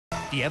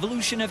The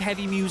evolution of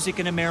heavy music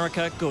in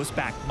America goes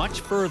back much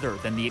further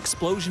than the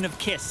explosion of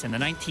Kiss in the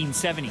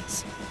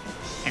 1970s.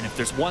 And if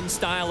there's one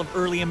style of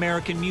early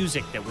American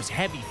music that was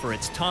heavy for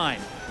its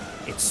time,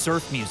 it's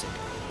surf music,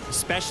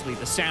 especially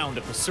the sound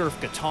of the surf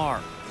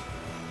guitar.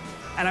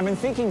 And I've been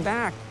thinking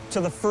back to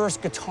the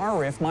first guitar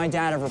riff my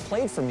dad ever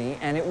played for me,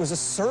 and it was a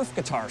surf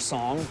guitar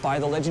song by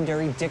the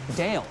legendary Dick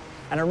Dale.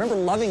 And I remember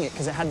loving it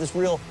because it had this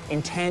real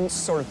intense,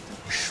 sort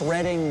of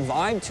shredding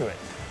vibe to it.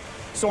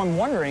 So I'm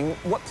wondering,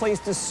 what place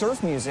does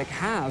surf music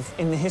have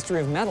in the history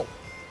of metal?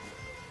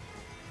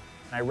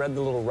 I read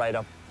the little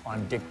write-up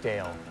on Dick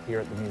Dale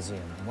here at the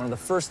museum. One of the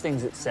first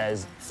things it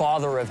says,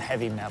 father of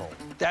heavy metal.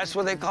 That's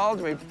what they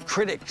called me.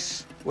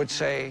 Critics would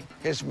say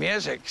his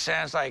music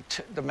sounds like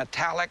the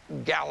metallic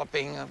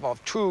galloping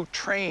of two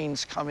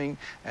trains coming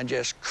and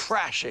just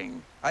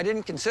crashing. I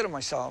didn't consider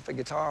myself a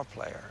guitar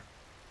player.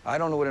 I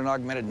don't know what an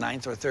augmented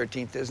 9th or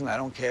 13th is, and I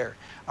don't care.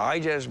 I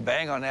just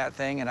bang on that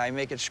thing, and I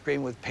make it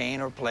scream with pain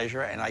or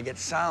pleasure, and I get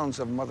sounds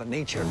of Mother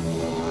Nature.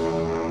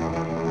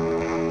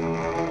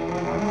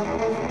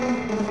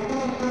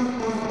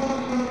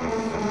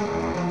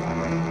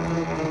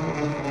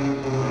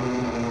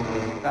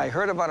 I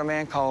heard about a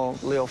man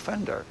called Leo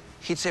Fender.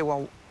 He'd say,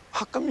 well,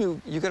 how come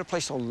you gotta play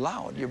so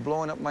loud? You're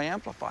blowing up my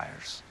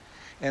amplifiers.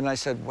 And I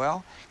said,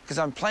 well, because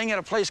I'm playing at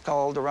a place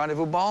called the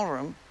Rendezvous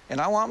Ballroom, and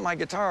I want my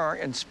guitar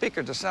and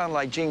speaker to sound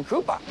like Gene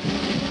Krupa.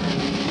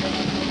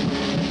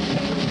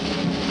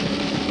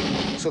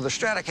 So the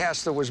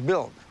Stratocaster was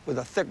built with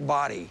a thick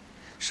body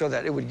so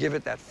that it would give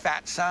it that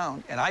fat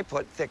sound, and I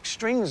put thick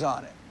strings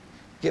on it,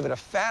 give it a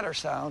fatter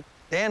sound.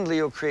 Then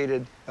Leo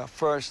created the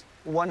first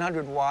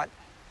 100-watt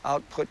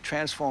output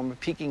transformer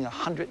peaking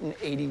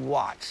 180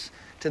 watts.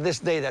 To this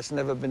day, that's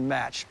never been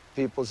matched.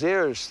 People's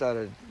ears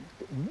started,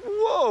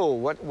 whoa,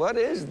 what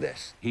is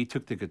this? He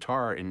took the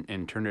guitar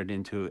and turned it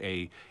into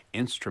an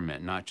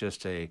instrument, not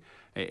just a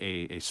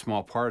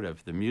small part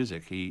of the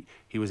music. He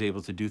was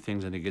able to do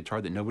things on the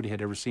guitar that nobody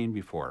had ever seen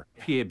before.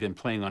 If he had been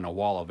playing on a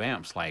wall of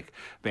amps like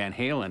Van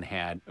Halen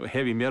had,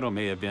 heavy metal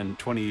may have been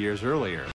 20 years earlier.